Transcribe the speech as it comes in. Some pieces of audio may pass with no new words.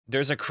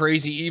There's a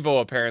crazy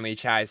Evo apparently,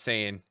 chat is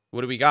saying.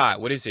 What do we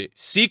got? What is it?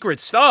 Secret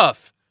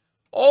stuff.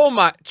 Oh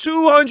my,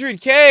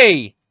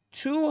 200K.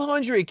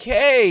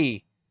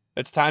 200K.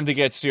 It's time to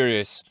get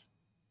serious.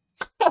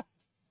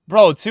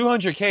 Bro,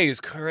 200K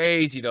is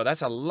crazy though.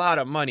 That's a lot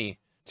of money.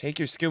 Take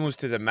your skill moves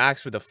to the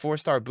max with a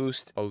 4-star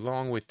boost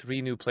along with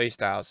 3 new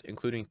playstyles,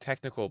 including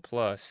technical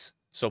plus.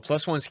 So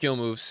 +1 skill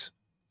moves.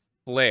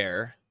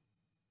 Flare.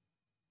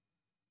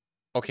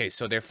 Okay,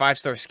 so they're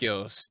 5-star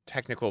skills.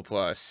 Technical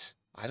plus.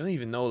 I don't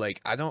even know,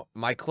 like,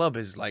 my club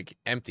is, like,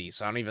 empty,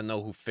 so I don't even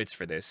know who fits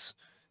for this.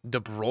 De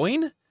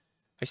Bruyne?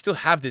 I still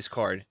have this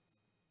card.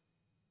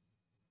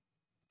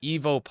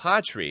 Evo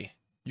Patri.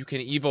 You can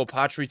Evo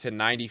Patri to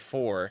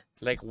 94.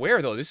 Like,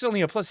 where, though? This is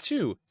only a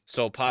 +2.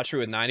 So, Patri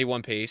with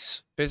 91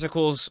 pace.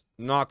 Physical's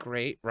not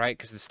great, right?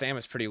 Because the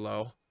stamina's pretty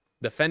low.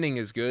 Defending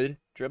is good.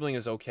 Dribbling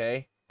is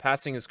okay.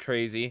 Passing is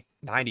crazy.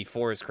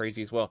 94 is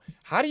crazy as well.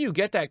 How do you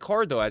get that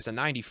card, though, as a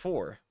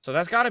 94? So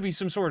that's got to be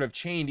some sort of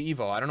chained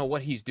Evo. I don't know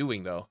what he's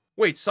doing, though.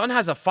 Wait, Son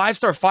has a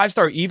 5-star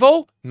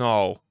Evo?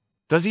 No.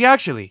 Does he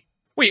actually?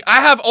 Wait,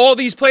 I have all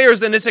these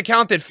players in this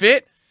account that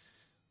fit?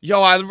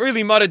 Yo, I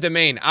really mudded the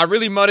main. I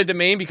really mudded the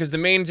main because the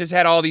main just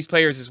had all these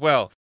players as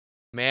well.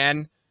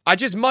 Man, I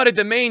just mudded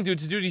the main, dude,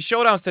 to do these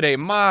showdowns today.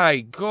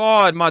 My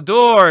God,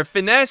 Mador.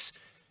 Finesse.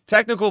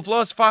 Technical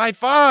plus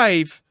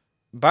 5-5.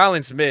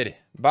 Balance mid.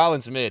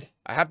 Balance mid.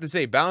 I have to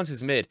say, balance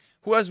is mid.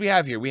 Who else we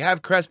have here? We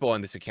have Crespo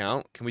on this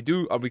account.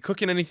 Are we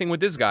cooking anything with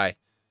this guy?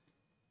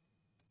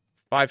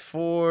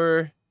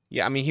 5-4.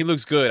 Yeah, I mean, he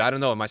looks good. I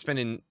don't know. Am I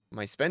spending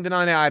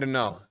on it? I don't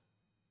know.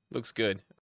 Looks good.